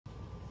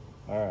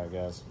Alright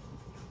guys,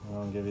 I'm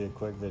going to give you a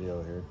quick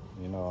video here.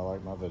 You know I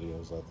like my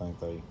videos. I think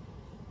they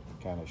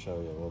kind of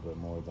show you a little bit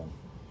more than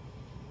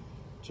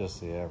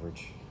just the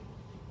average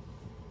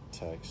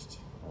text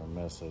or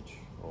message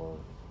or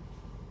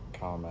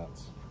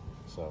comments.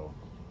 So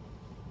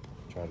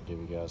try to give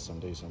you guys some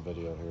decent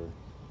video here.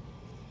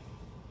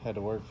 Had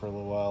to work for a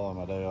little while on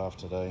my day off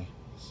today,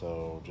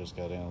 so just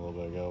got in a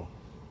little bit ago.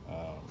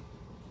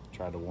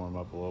 Tried to warm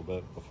up a little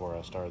bit before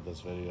I started this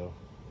video.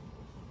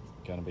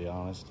 Gonna be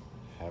honest,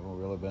 haven't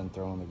really been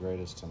throwing the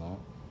greatest tonight,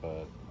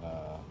 but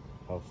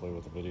hopefully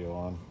with the video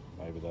on,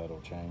 maybe that'll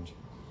change.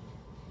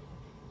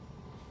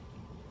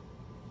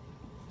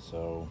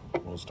 So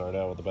we'll start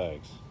out with the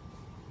bags.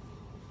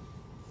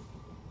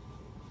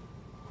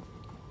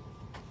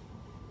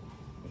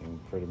 You can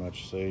pretty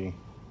much see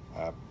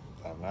I've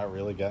not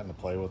really gotten to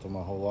play with them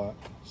a whole lot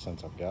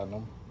since I've gotten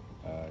them.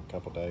 A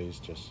couple days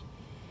just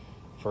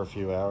for a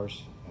few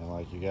hours, and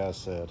like you guys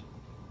said,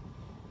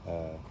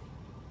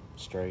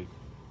 straight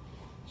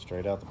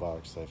out the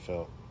box they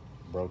felt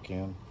broke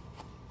in,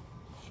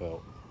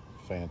 felt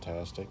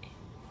fantastic.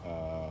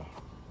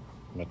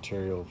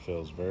 Material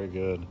feels very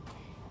good,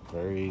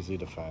 very easy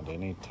to find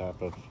any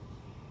type of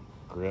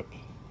grip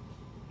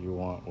you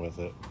want with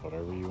it.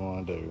 Whatever you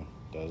want to do,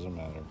 doesn't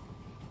matter.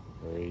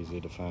 Very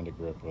easy to find a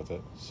grip with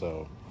it.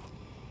 So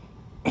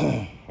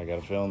I got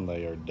a feeling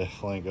they are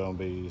definitely going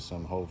to be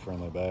some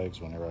hole-friendly bags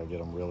whenever I get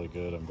them really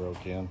good and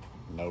broke in,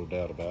 no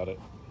doubt about it.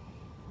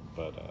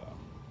 But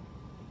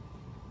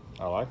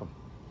I like them.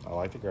 I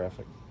like the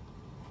graphic.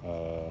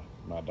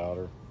 My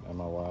daughter and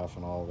my wife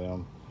and all of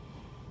them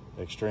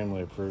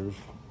extremely approve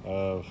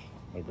of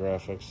the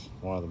graphics.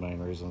 One of the main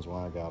reasons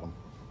why I got them,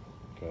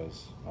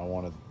 because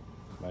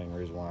main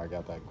reason why I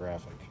got that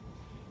graphic.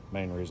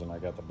 Main reason I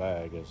got the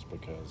bag is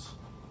because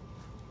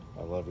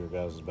I love your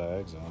guys'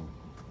 bags, and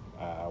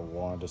I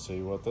wanted to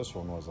see what this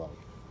one was like.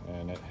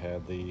 And it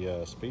had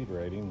the speed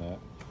rating that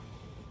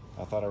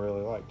I thought I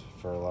really liked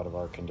for a lot of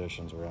our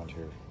conditions around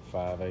here.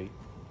 5.8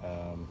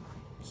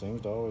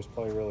 seems to always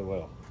play really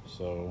well.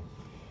 So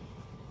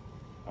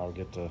I'll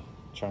get to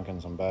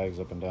chunking some bags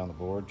up and down the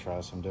board,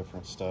 try some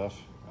different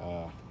stuff.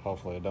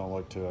 Hopefully it don't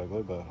look too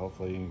ugly, but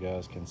hopefully you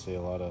guys can see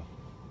a lot of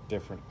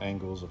different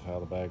angles of how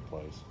the bag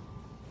plays.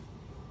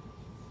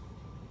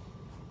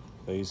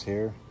 These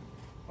here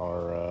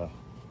are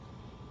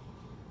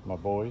my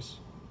boys,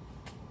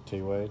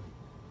 T-Wade.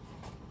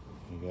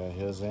 He got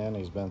his in.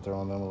 He's been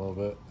throwing them a little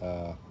bit.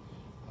 I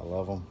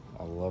love them.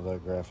 I love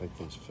that graphic.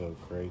 These feel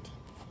great.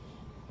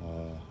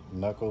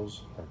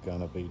 Knuckles are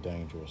gonna be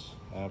dangerous,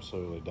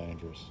 absolutely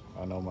dangerous.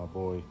 I know my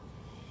boy,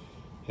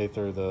 he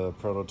threw the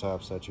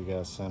prototypes that you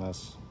guys sent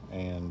us,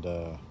 and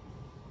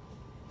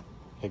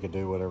he could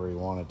do whatever he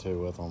wanted to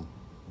with them.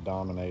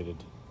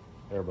 Dominated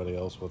everybody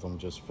else with them,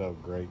 just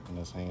felt great in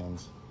his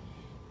hands,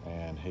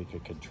 and he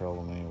could control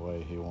them any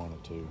way he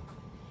wanted to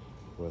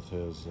with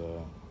his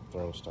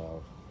throw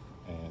style,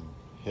 and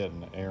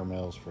hitting air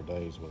mills for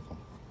days with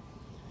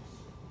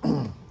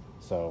them.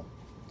 So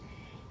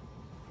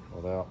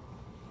without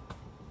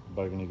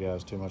bugging you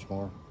guys too much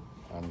more,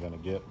 I'm gonna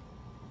get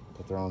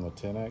to throwing the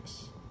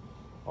 10X,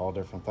 all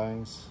different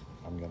things.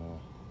 I'm gonna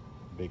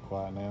be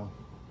quiet now.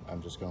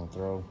 I'm just gonna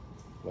throw,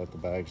 let the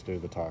bags do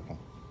the talking.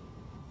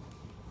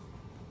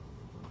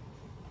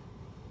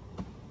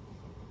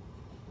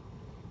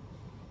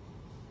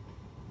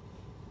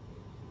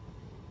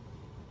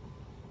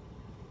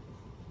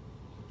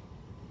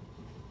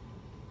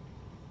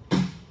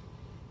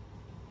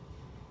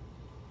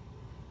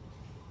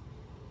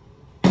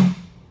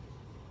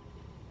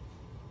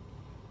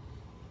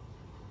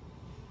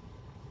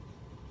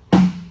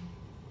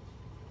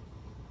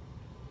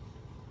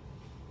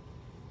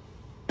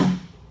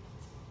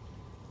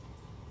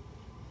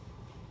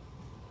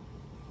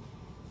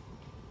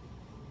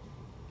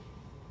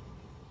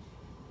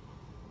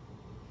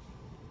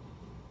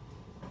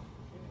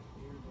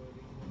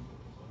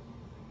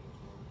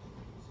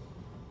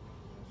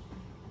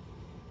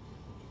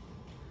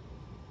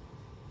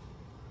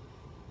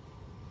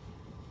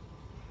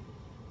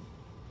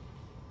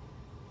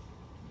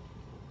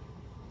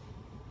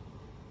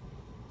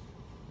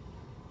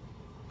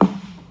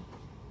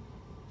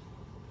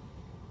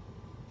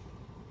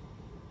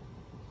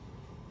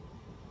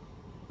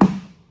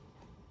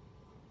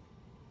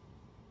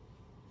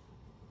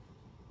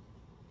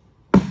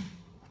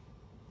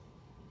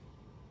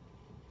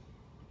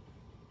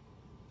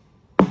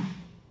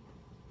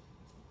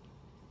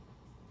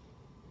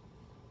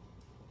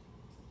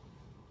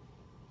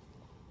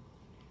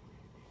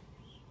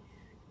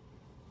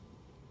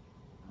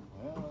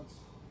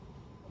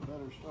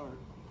 Better start.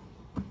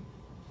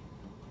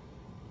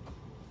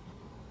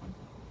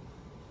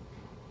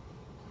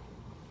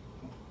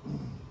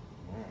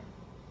 All right,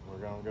 we're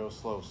gonna go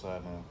slow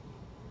side now.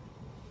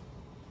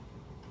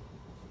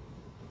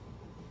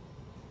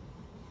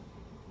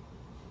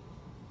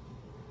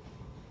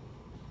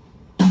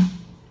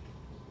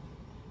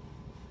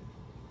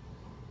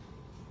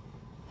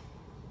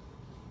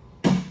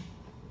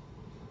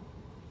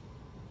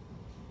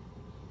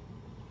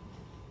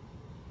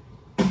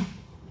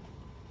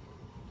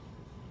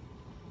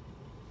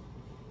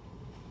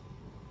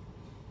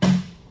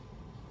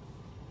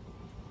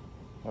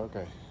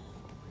 Okay,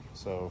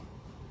 so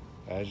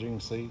as you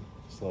can see,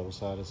 slow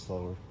side is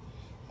slower.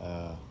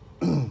 I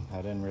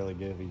didn't really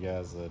give you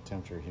guys the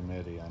temperature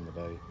humidity on the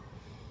day.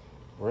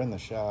 We're in the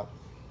shop,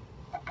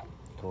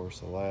 of course,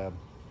 the lab.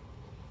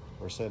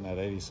 We're sitting at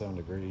 87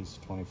 degrees,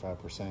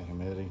 25%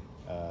 humidity.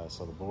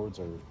 So the boards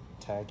are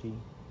tacky,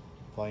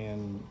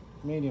 playing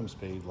medium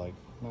speed, like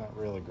not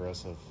real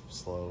aggressive,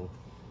 slow,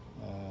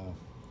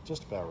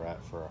 just about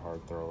right for a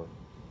hard thrower.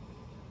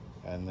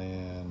 And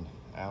then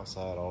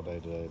outside all day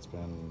today, it's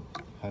been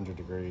 100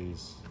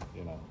 degrees,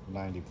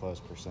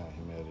 90+%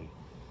 humidity.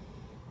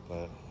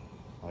 But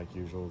like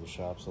usual, the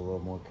shop's a little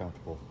more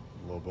comfortable,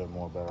 a little bit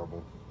more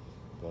bearable.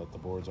 But the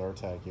boards are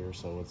tackier,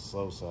 so it's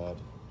slow side.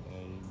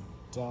 And you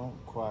don't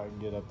quite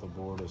get up the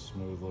board as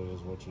smoothly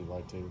as what you'd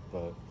like to,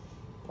 but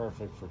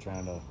perfect for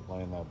trying to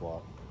land that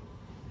block.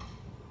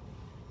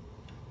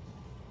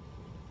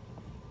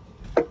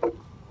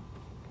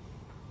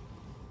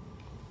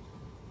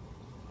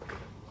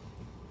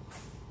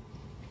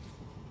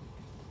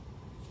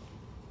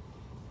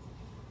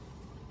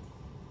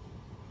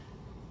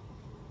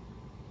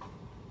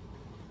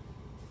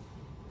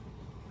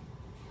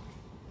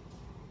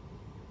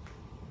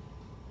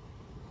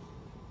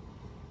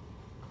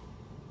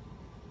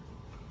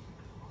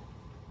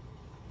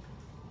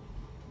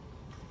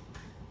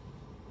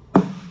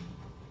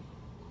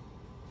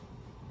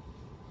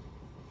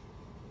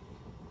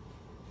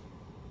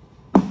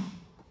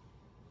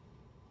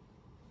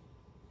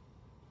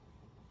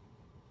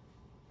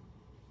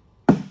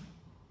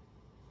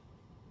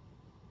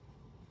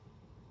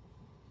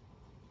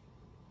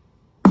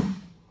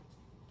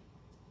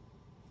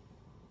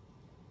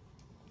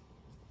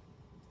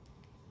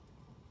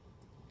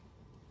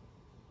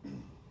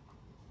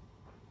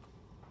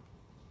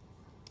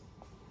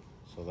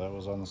 So that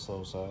was on the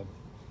slow side.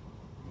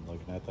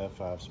 Looking at that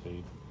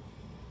 5-speed.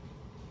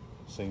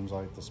 Seems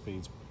like the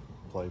speeds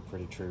play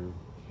pretty true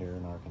here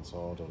in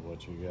Arkansas to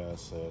what you guys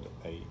said,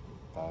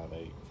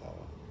 8.5,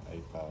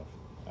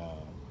 8.5.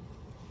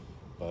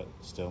 But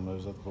still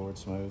moves with the board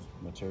smooth,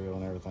 material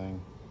and everything.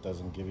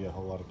 Doesn't give you a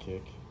whole lot of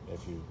kick.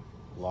 If you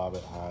lob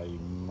it high,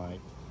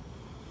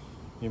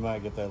 you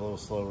might get that little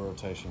slow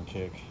rotation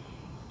kick,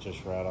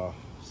 just right off,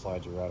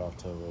 slide you right off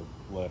to the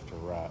left or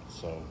right.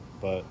 So,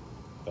 but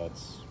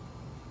that's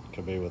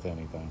could be with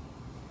anything.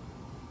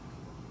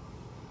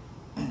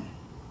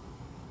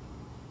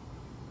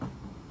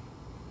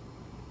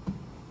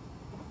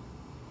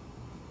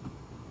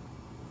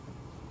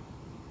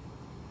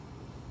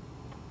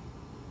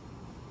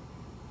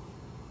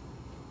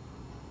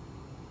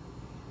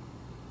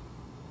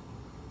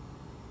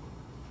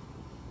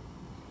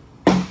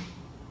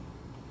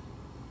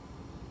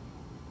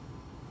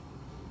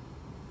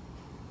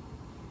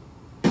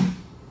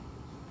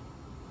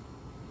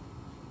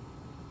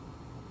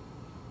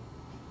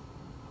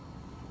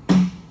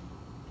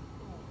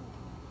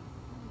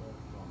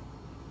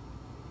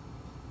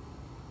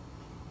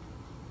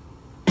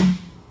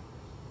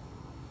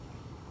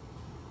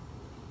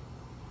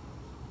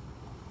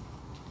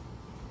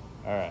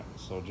 Alright,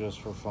 so just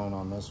for fun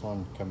on this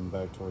one, coming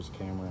back towards the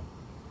camera,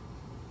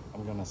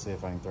 I'm going to see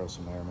if I can throw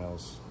some air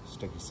mills,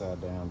 sticky side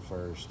down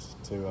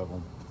first, 2 of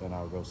them, then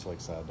I'll go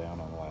slick side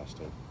down on the last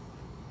 2.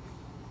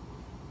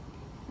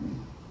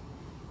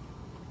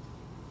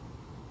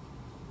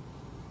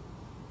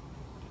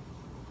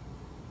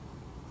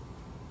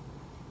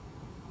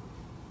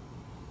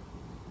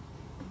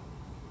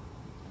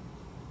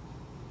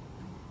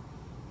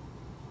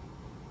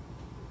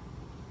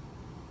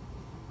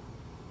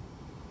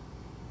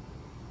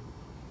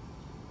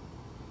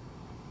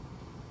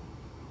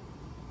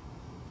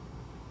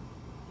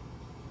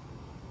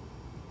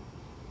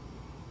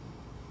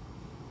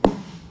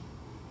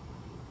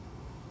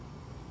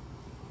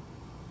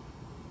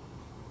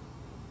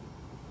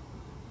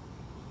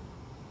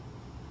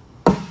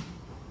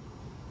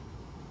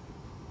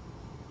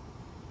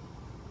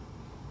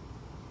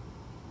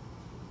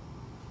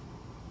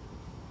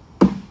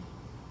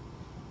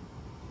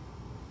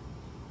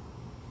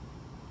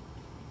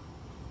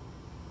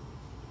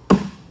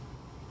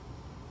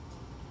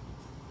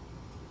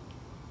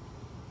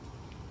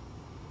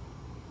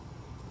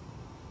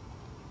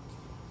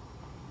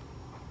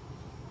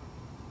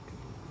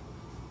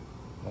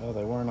 Well,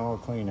 they weren't all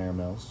clean air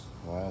mills.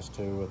 The last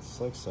 2 with the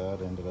slick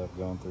side ended up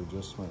going through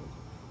just smooth.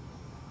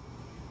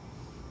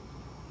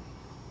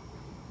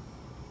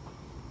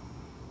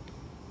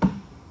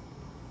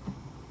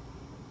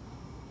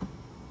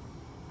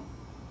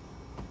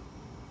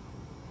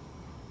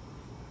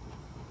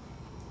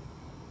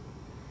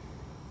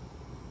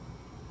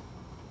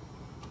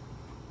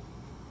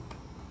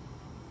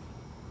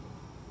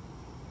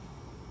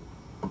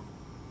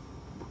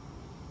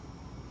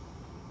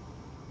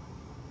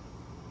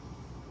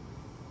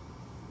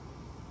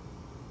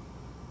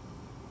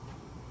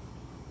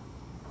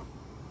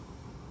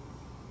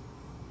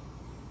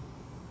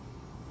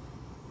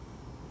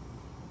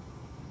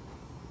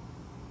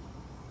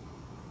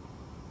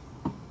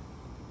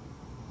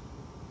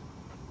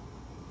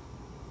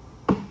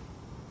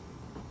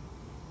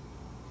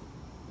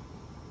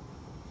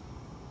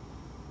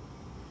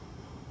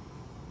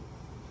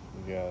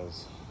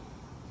 guys.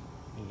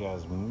 You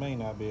guys may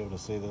not be able to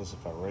see this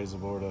if I raise the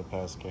board up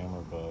past the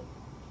camera, but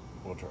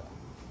we'll try.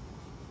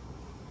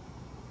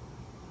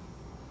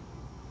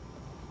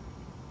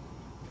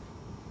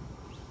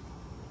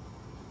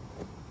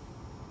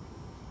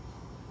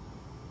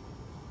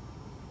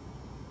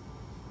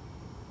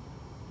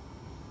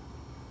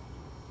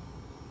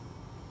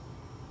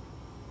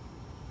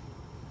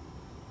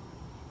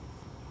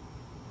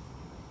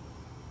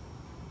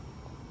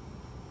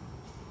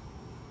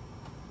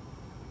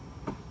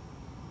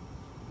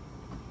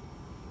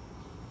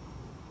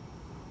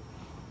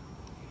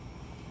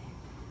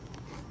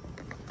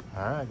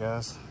 Alright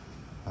guys,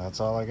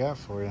 that's all I got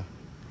for you.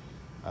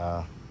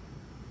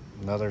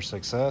 Another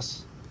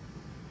success,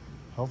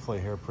 hopefully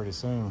here pretty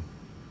soon.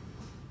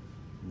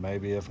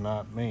 Maybe if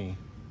not me,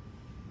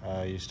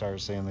 you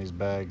start seeing these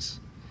bags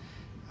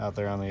out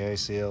there on the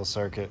ACL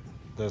circuit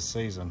this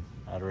season.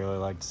 I'd really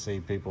like to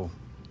see people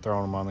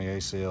throwing them on the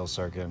ACL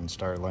circuit and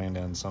start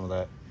landing some of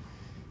that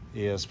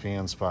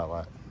ESPN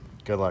spotlight.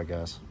 Good luck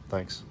guys,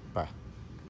 thanks.